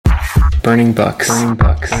Burning books.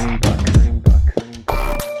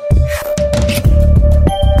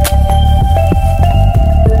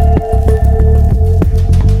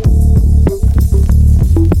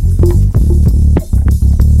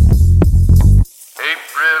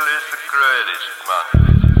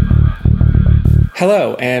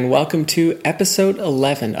 Hello, and welcome to episode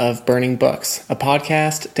 11 of Burning Books, a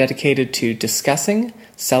podcast dedicated to discussing,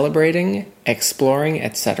 celebrating, exploring,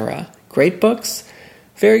 etc. Great books,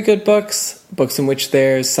 very good books, books in which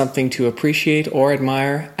there's something to appreciate or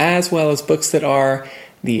admire, as well as books that are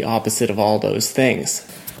the opposite of all those things.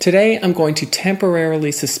 Today, I'm going to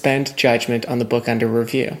temporarily suspend judgment on the book under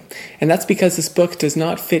review, and that's because this book does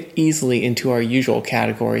not fit easily into our usual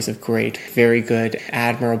categories of great, very good,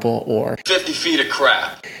 admirable, or 50 feet of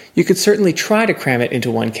crap. You could certainly try to cram it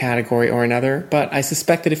into one category or another, but I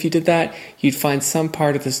suspect that if you did that, you'd find some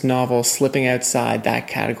part of this novel slipping outside that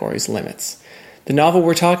category's limits. The novel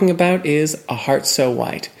we're talking about is A Heart So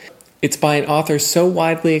White. It's by an author so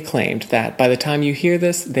widely acclaimed that by the time you hear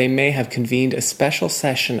this, they may have convened a special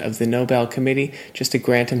session of the Nobel Committee just to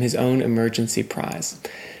grant him his own emergency prize.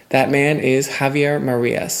 That man is Javier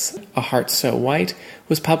Marías. A Heart So White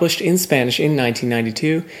was published in Spanish in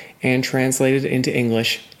 1992 and translated into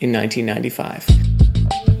English in 1995.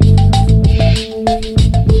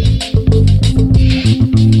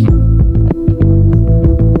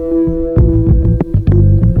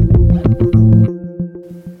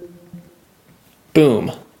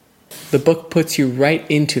 Boom. The book puts you right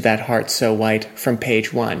into that heart so white from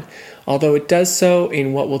page 1, although it does so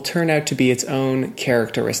in what will turn out to be its own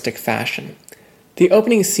characteristic fashion. The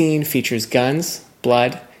opening scene features guns,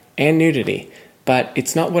 blood, and nudity, but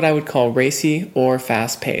it's not what I would call racy or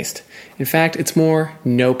fast-paced. In fact, it's more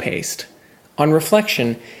no-paced. On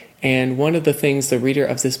reflection, and one of the things the reader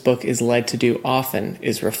of this book is led to do often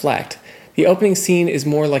is reflect, the opening scene is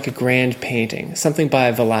more like a grand painting, something by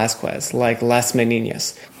Velázquez, like Las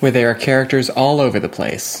Meninas, where there are characters all over the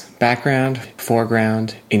place, background,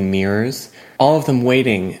 foreground, in mirrors, all of them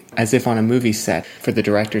waiting, as if on a movie set, for the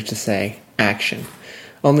director to say, action.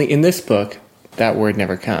 Only in this book, that word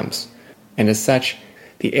never comes. And as such,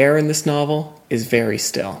 the air in this novel is very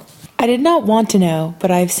still. I did not want to know,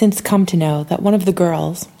 but I have since come to know that one of the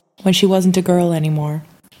girls, when she wasn't a girl anymore,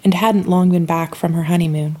 and hadn't long been back from her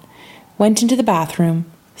honeymoon, went into the bathroom,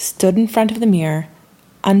 stood in front of the mirror,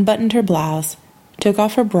 unbuttoned her blouse, took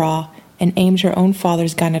off her bra, and aimed her own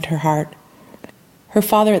father's gun at her heart. Her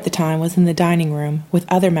father at the time was in the dining room with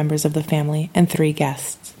other members of the family and 3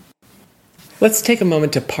 guests. Let's take a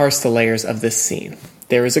moment to parse the layers of this scene.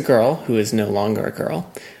 There is a girl who is no longer a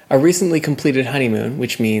girl, a recently completed honeymoon,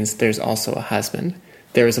 which means there's also a husband.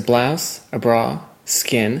 There is a blouse, a bra,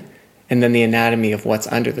 skin, and then the anatomy of what's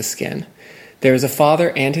under the skin. There is a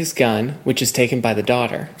father and his gun, which is taken by the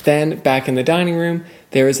daughter. Then, back in the dining room,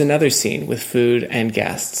 there is another scene with food and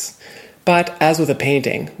guests. But, as with a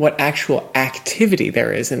painting, what actual activity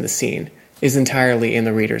there is in the scene is entirely in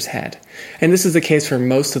the reader's head. And this is the case for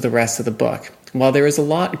most of the rest of the book. While there is a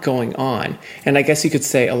lot going on, and I guess you could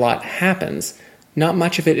say a lot happens, not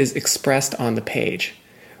much of it is expressed on the page.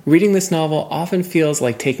 Reading this novel often feels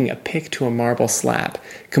like taking a pick to a marble slab,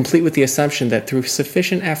 complete with the assumption that through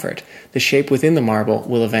sufficient effort, the shape within the marble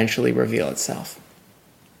will eventually reveal itself.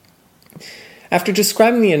 After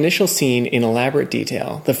describing the initial scene in elaborate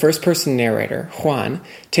detail, the first-person narrator, Juan,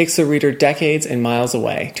 takes the reader decades and miles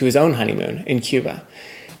away to his own honeymoon in Cuba.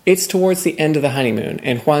 It's towards the end of the honeymoon,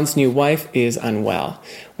 and Juan's new wife is unwell.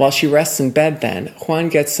 While she rests in bed then, Juan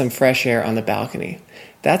gets some fresh air on the balcony.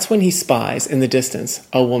 That's when he spies, in the distance,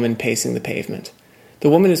 a woman pacing the pavement. The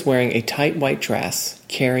woman is wearing a tight white dress,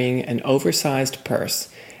 carrying an oversized purse,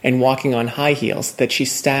 and walking on high heels that she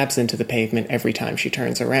stabs into the pavement every time she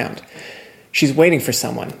turns around. She's waiting for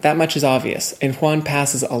someone, that much is obvious, and Juan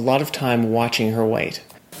passes a lot of time watching her wait,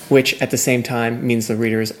 which at the same time means the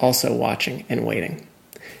reader is also watching and waiting.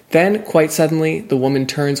 Then, quite suddenly, the woman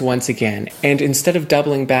turns once again, and instead of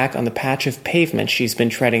doubling back on the patch of pavement she's been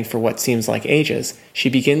treading for what seems like ages, she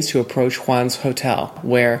begins to approach Juan's hotel,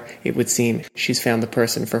 where, it would seem, she's found the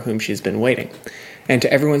person for whom she's been waiting. And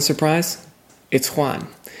to everyone's surprise, it's Juan.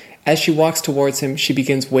 As she walks towards him, she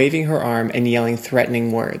begins waving her arm and yelling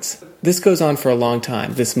threatening words. This goes on for a long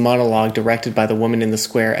time, this monologue directed by the woman in the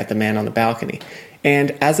square at the man on the balcony.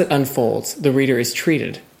 And as it unfolds, the reader is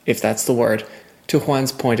treated, if that's the word, to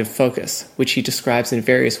Juan's point of focus, which he describes in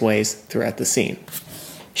various ways throughout the scene.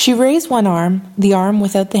 She raised one arm, the arm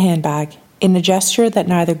without the handbag, in a gesture that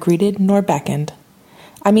neither greeted nor beckoned.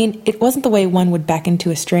 I mean, it wasn't the way one would beckon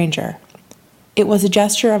to a stranger. It was a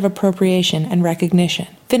gesture of appropriation and recognition,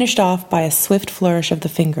 finished off by a swift flourish of the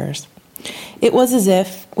fingers. It was as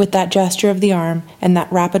if, with that gesture of the arm and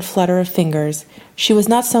that rapid flutter of fingers, she was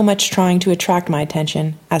not so much trying to attract my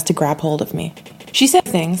attention as to grab hold of me. She said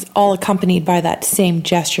things, all accompanied by that same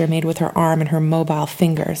gesture made with her arm and her mobile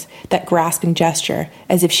fingers, that grasping gesture,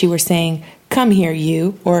 as if she were saying, "Come here,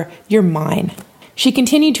 you," or "You're mine." She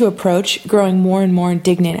continued to approach, growing more and more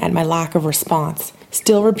indignant at my lack of response,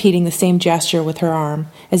 still repeating the same gesture with her arm,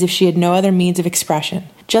 as if she had no other means of expression,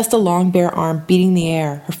 just a long bare arm beating the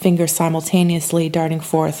air, her fingers simultaneously darting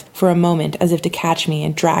forth for a moment as if to catch me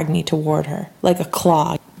and drag me toward her, like a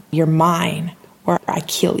claw. "You're mine, or I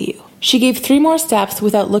kill you." She gave 3 more steps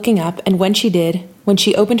without looking up, and when she did, when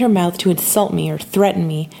she opened her mouth to insult me or threaten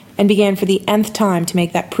me, and began for the nth time to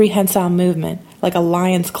make that prehensile movement, like a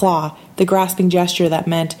lion's claw, the grasping gesture that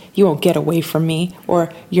meant, "You won't get away from me,"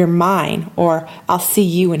 or "You're mine," or "I'll see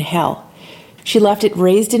you in hell," she left it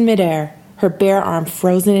raised in midair, her bare arm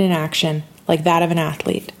frozen in action, like that of an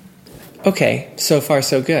athlete. Okay, so far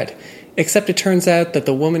so good. Except it turns out that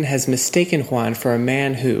the woman has mistaken Juan for a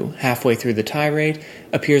man who, halfway through the tirade,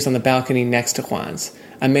 appears on the balcony next to Juan's,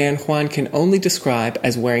 a man Juan can only describe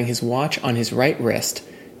as wearing his watch on his right wrist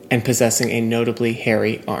and possessing a notably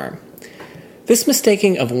hairy arm. This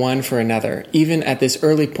mistaking of one for another, even at this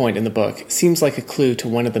early point in the book, seems like a clue to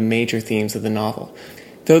one of the major themes of the novel,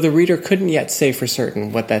 though the reader couldn't yet say for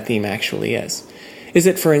certain what that theme actually is. Is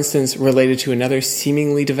it, for instance, related to another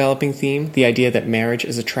seemingly developing theme, the idea that marriage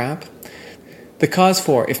is a trap? The cause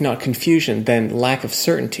for, if not confusion, then lack of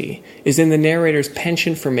certainty, is in the narrator's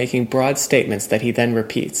penchant for making broad statements that he then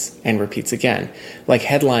repeats, and repeats again, like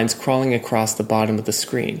headlines crawling across the bottom of the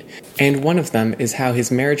screen. And one of them is how his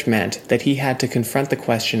marriage meant that he had to confront the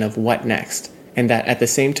question of what next, and that at the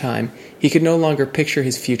same time, he could no longer picture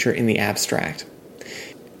his future in the abstract.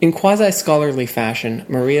 In quasi-scholarly fashion,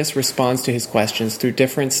 Marías responds to his questions through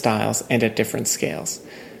different styles and at different scales.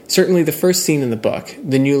 Certainly the first scene in the book,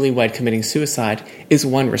 the newlywed committing suicide, is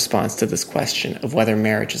one response to this question of whether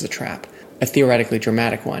marriage is a trap, a theoretically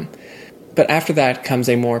dramatic one. But after that comes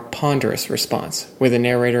a more ponderous response, where the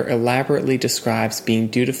narrator elaborately describes being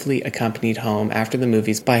dutifully accompanied home after the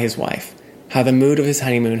movies by his wife, how the mood of his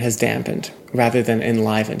honeymoon has dampened, rather than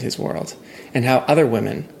enlivened his world, and how other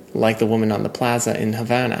women, like the woman on the plaza in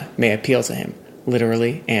Havana, may appeal to him,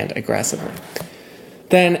 literally and aggressively.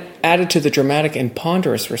 Then, added to the dramatic and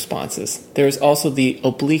ponderous responses, there is also the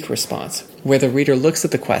oblique response, where the reader looks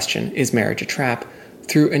at the question, is marriage a trap,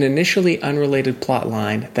 through an initially unrelated plot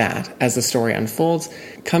line that, as the story unfolds,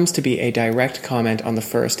 comes to be a direct comment on the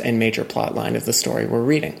first and major plot line of the story we're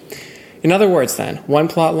reading. In other words, then, one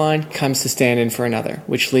plot line comes to stand in for another,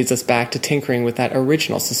 which leads us back to tinkering with that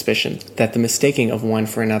original suspicion that the mistaking of one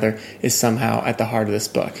for another is somehow at the heart of this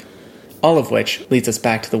book. All of which leads us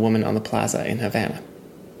back to the woman on the plaza in Havana.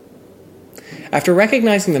 After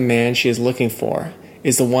recognizing the man she is looking for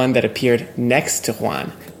is the one that appeared next to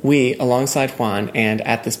Juan, we, alongside Juan and,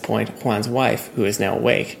 at this point, Juan's wife, who is now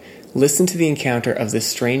awake, listen to the encounter of this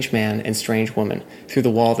strange man and strange woman through the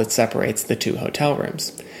wall that separates the 2 hotel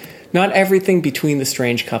rooms. Not everything between the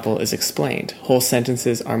strange couple is explained. Whole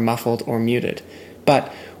sentences are muffled or muted. But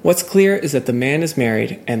what's clear is that the man is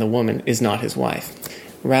married and the woman is not his wife.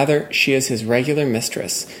 Rather, she is his regular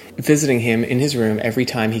mistress, visiting him in his room every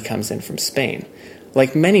time he comes in from Spain.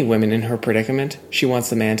 Like many women in her predicament, she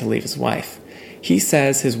wants the man to leave his wife. He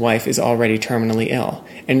says his wife is already terminally ill,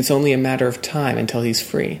 and it's only a matter of time until he's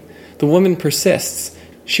free. The woman persists.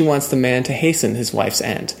 She wants the man to hasten his wife's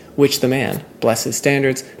end, which the man, bless his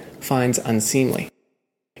standards, finds unseemly.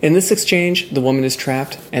 In this exchange, the woman is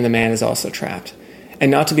trapped, and the man is also trapped. And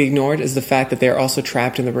not to be ignored is the fact that they are also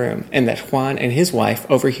trapped in the room, and that Juan and his wife,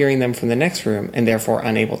 overhearing them from the next room and therefore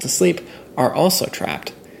unable to sleep, are also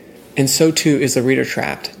trapped. And so too is the reader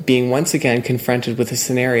trapped, being once again confronted with a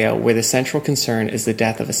scenario where the central concern is the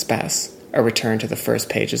death of a spouse, a return to the first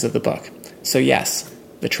pages of the book. So yes,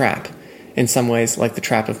 the trap, in some ways like the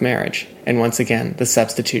trap of marriage, and once again the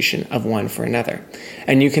substitution of one for another.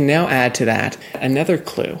 And you can now add to that another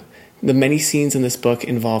clue, the many scenes in this book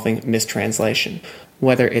involving mistranslation,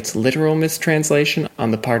 whether it's literal mistranslation on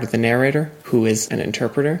the part of the narrator, who is an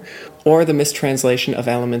interpreter, or the mistranslation of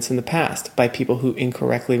elements in the past by people who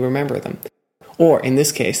incorrectly remember them, or, in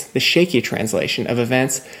this case, the shaky translation of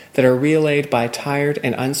events that are relayed by a tired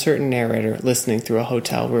and uncertain narrator listening through a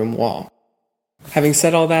hotel room wall. Having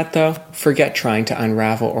said all that, though, forget trying to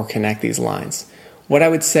unravel or connect these lines. What I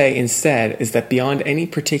would say instead is that beyond any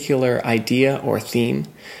particular idea or theme,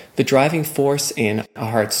 the driving force in A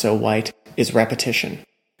Heart So White is repetition.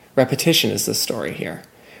 Repetition is the story here.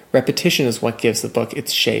 Repetition is what gives the book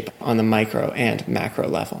its shape on the micro and macro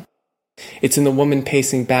level. It's in the woman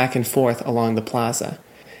pacing back and forth along the plaza.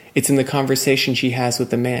 It's in the conversation she has with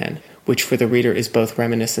the man, which for the reader is both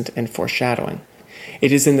reminiscent and foreshadowing.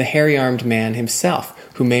 It is in the hairy-armed man himself,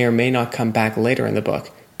 who may or may not come back later in the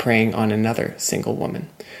book, preying on another single woman.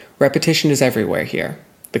 Repetition is everywhere here.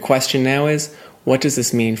 The question now is, what does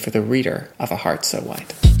this mean for the reader of A Heart So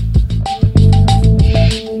White?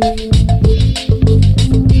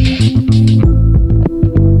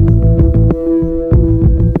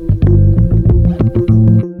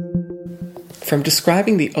 From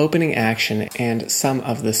describing the opening action and some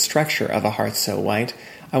of the structure of A Heart So White,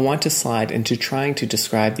 I want to slide into trying to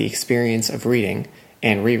describe the experience of reading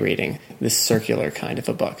and rereading this circular kind of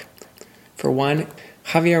a book. For one,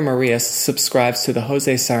 Javier Marías subscribes to the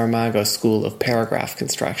José Saramago school of paragraph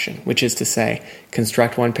construction, which is to say,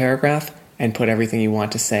 construct one paragraph and put everything you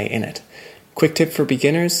want to say in it. Quick tip for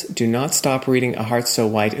beginners, do not stop reading A Heart So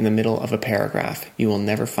White in the middle of a paragraph. You will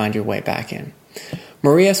never find your way back in.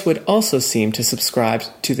 Marías would also seem to subscribe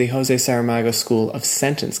to the José Saramago school of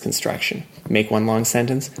sentence construction. Make one long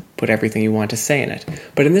sentence, put everything you want to say in it.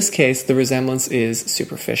 But in this case, the resemblance is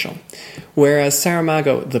superficial. Whereas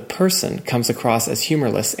Saramago, the person, comes across as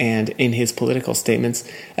humorless and, in his political statements,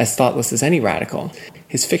 as thoughtless as any radical,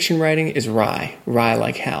 his fiction writing is wry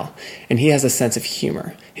like hell, and he has a sense of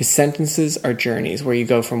humor. His sentences are journeys where you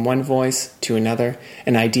go from one voice to another,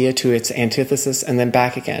 an idea to its antithesis, and then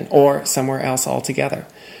back again, or somewhere else altogether.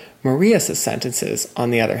 Marías' sentences,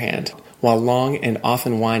 on the other hand, while long and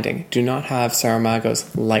often winding, do not have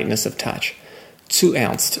Saramago's lightness of touch. Zu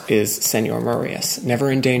ernst is Senor Marías,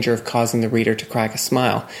 never in danger of causing the reader to crack a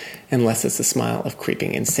smile, unless it's a smile of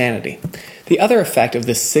creeping insanity. The other effect of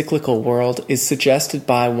this cyclical world is suggested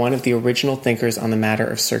by one of the original thinkers on the matter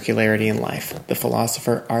of circularity in life, the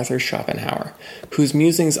philosopher Arthur Schopenhauer, whose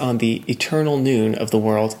musings on the eternal noon of the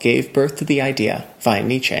world gave birth to the idea, via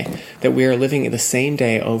Nietzsche, that we are living in the same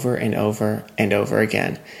day over and over and over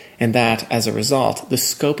again, and that, as a result, the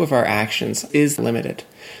scope of our actions is limited.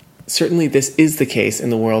 Certainly this is the case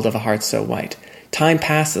in the world of A Heart So White. Time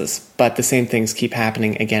passes, but the same things keep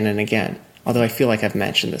happening again and again, although I feel like I've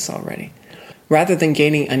mentioned this already. Rather than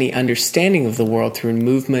gaining any understanding of the world through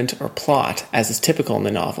movement or plot, as is typical in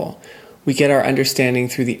the novel, we get our understanding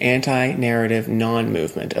through the anti-narrative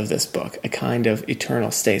non-movement of this book, a kind of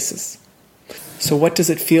eternal stasis. So what does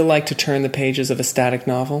it feel like to turn the pages of a static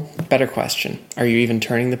novel? Better question. Are you even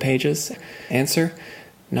turning the pages? Answer,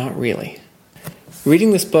 not really.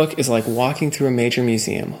 Reading this book is like walking through a major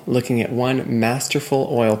museum, looking at one masterful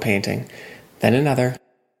oil painting, then another,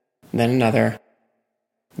 then another,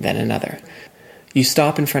 then another. You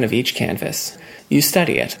stop in front of each canvas. You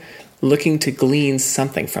study it, looking to glean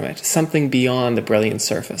something from it, something beyond the brilliant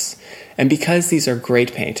surface. And because these are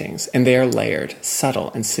great paintings, and they are layered,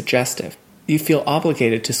 subtle, and suggestive, you feel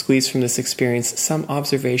obligated to squeeze from this experience some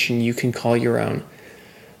observation you can call your own.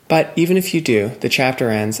 But even if you do, the chapter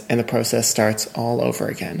ends and the process starts all over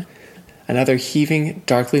again. Another heaving,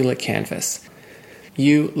 darkly lit canvas.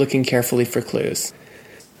 You looking carefully for clues.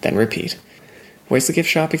 Then repeat. Where's the gift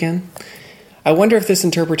shop again? I wonder if this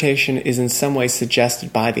interpretation is in some way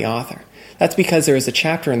suggested by the author. That's because there is a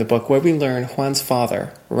chapter in the book where we learn Juan's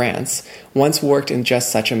father, Rance, once worked in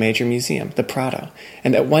just such a major museum, the Prado,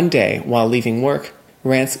 and that one day, while leaving work,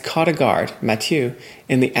 Rance caught a guard, Mathieu,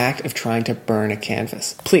 in the act of trying to burn a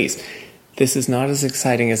canvas. Please, this is not as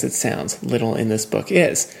exciting as it sounds. Little in this book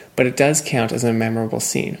is, but it does count as a memorable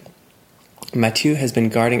scene. Mathieu has been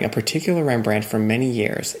guarding a particular Rembrandt for many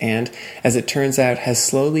years and, as it turns out, has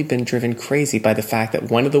slowly been driven crazy by the fact that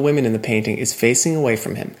one of the women in the painting is facing away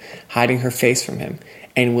from him, hiding her face from him,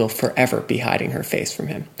 and will forever be hiding her face from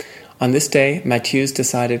him. On this day, Mathieu's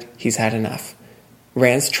decided he's had enough.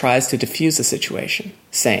 Rance tries to defuse the situation,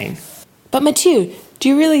 saying, "But Mathieu, do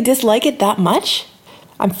you really dislike it that much?"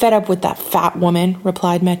 "I'm fed up with that fat woman,"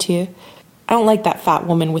 replied Mathieu. "I don't like that fat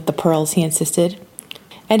woman with the pearls," he insisted.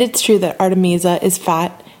 And it's true that Artemisia is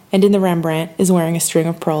fat, and in the Rembrandt is wearing a string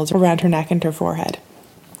of pearls around her neck and her forehead.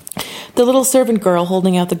 The little servant girl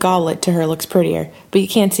holding out the goblet to her looks prettier, but you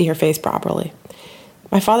can't see her face properly.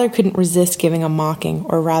 My father couldn't resist giving a mocking,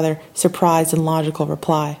 or rather surprised and logical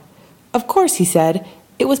reply. "Of course," he said,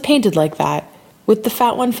 "it was painted like that, with the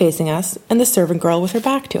fat one facing us and the servant girl with her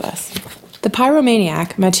back to us." The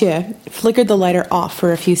pyromaniac, Mathieu, flickered the lighter off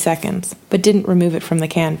for a few seconds, but didn't remove it from the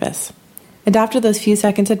canvas. And after those few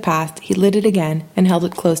seconds had passed, he lit it again and held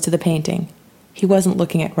it close to the painting. He wasn't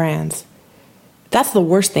looking at Rance. "That's the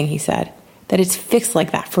worst thing," he said, "that it's fixed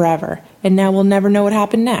like that forever, and now we'll never know what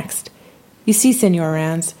happened next. You see, Senor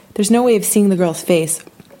Rance, there's no way of seeing the girl's face,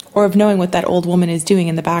 or of knowing what that old woman is doing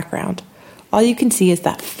in the background. All you can see is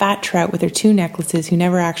that fat trout with her 2 necklaces who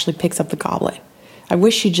never actually picks up the goblet. I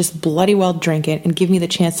wish she'd just bloody well drink it and give me the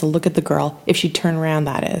chance to look at the girl, if she'd turn around,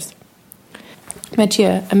 that is.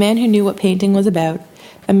 Mathieu, a man who knew what painting was about,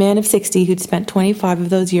 a man of 60 who'd spent 25 of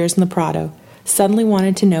those years in the Prado, suddenly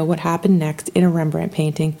wanted to know what happened next in a Rembrandt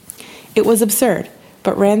painting. It was absurd,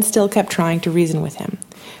 but Rand still kept trying to reason with him.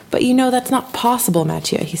 "But you know that's not possible,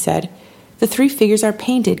 Mathieu," he said. "The three figures are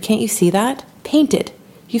painted, can't you see that? Painted.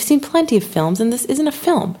 You've seen plenty of films, and this isn't a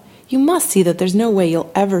film. You must see that there's no way you'll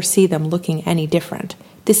ever see them looking any different.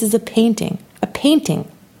 This is a painting. A painting."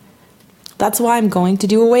 "That's why I'm going to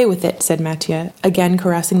do away with it," said Mathieu, again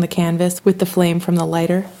caressing the canvas with the flame from the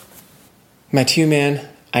lighter. Mathieu, man,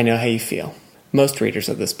 I know how you feel. Most readers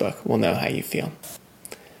of this book will know how you feel.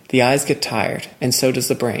 The eyes get tired, and so does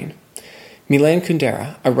the brain. Milan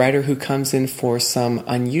Kundera, a writer who comes in for some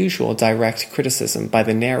unusual direct criticism by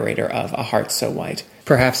the narrator of A Heart So White,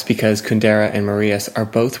 perhaps because Kundera and Marías are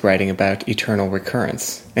both writing about eternal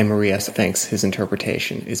recurrence, and Marías thinks his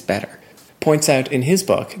interpretation is better, points out in his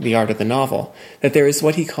book, The Art of the Novel, that there is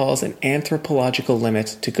what he calls an anthropological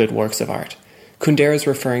limit to good works of art. Kundera is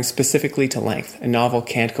referring specifically to length. A novel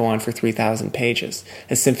can't go on for 3,000 pages,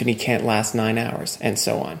 a symphony can't last 9 hours, and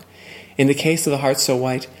so on. In the case of A Heart So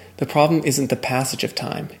White, the problem isn't the passage of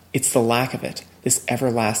time, it's the lack of it, this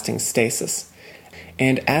everlasting stasis.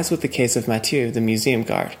 And as with the case of Mathieu, the museum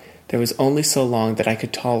guard, there was only so long that I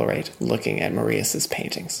could tolerate looking at Marías's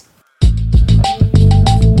paintings.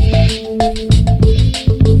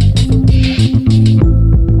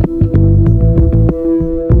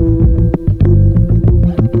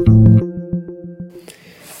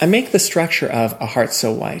 I make the structure of A Heart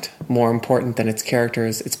So White, more important than its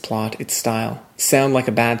characters, its plot, its style, sound like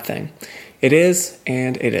a bad thing. It is,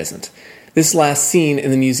 and it isn't. This last scene in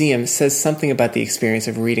the museum says something about the experience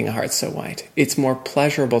of reading A Heart So White. It's more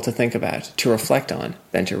pleasurable to think about, to reflect on,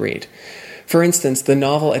 than to read. For instance, the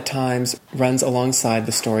novel at times runs alongside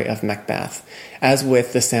the story of Macbeth. As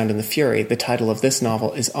with The Sound and the Fury, the title of this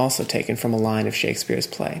novel is also taken from a line of Shakespeare's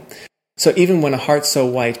play. So even when A Heart So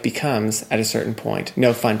White becomes, at a certain point,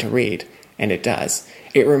 no fun to read, and it does,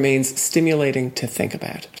 it remains stimulating to think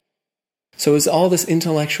about. So is all this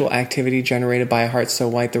intellectual activity generated by A Heart So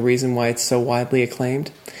White the reason why it's so widely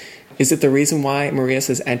acclaimed? Is it the reason why Marías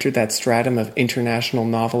has entered that stratum of international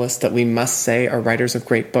novelists that we must say are writers of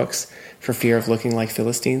great books for fear of looking like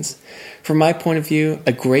Philistines? From my point of view,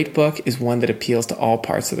 a great book is one that appeals to all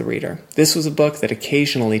parts of the reader. This was a book that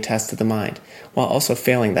occasionally tested the mind, while also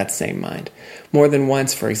failing that same mind. More than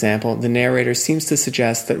once, for example, the narrator seems to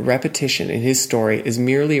suggest that repetition in his story is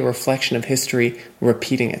merely a reflection of history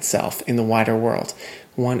repeating itself in the wider world,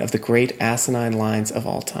 one of the great asinine lines of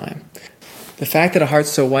all time. The fact that A Heart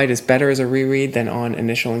So White is better as a reread than on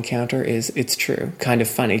initial encounter is, it's true, kind of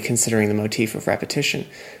funny considering the motif of repetition.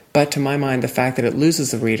 But to my mind, the fact that it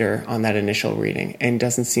loses the reader on that initial reading and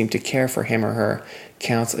doesn't seem to care for him or her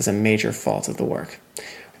counts as a major fault of the work.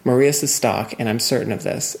 Marías' stock, and I'm certain of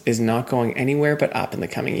this, is not going anywhere but up in the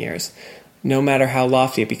coming years. No matter how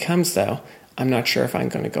lofty it becomes, though, I'm not sure if I'm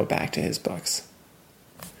going to go back to his books.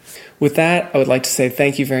 With that, I would like to say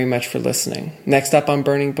thank you very much for listening. Next up on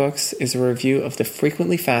Burning Books is a review of the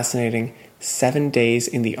frequently fascinating 7 Days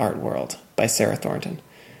in the Art World by Sarah Thornton.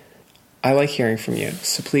 I like hearing from you,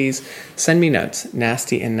 so please send me notes,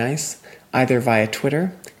 nasty and nice, either via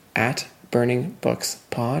Twitter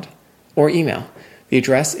 @BurningBooksPod or email. The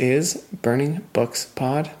address is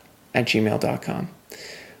burningbookspod@gmail.com.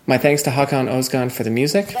 My thanks to Hakan Özgan for the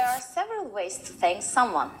music. There are several ways to thank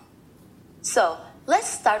someone. So, let's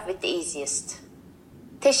start with the easiest.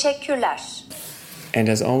 Teşekkürler. And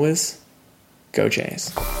as always, go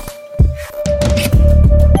Jays.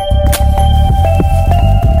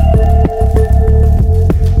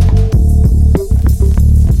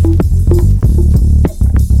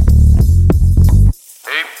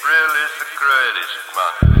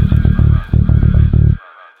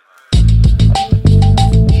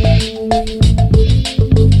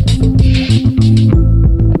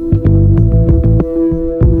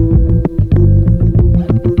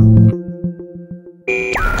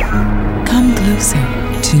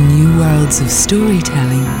 To new worlds of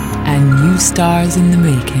storytelling and new stars in the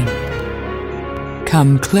making.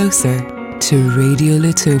 Come closer to Radio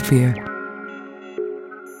Litopia.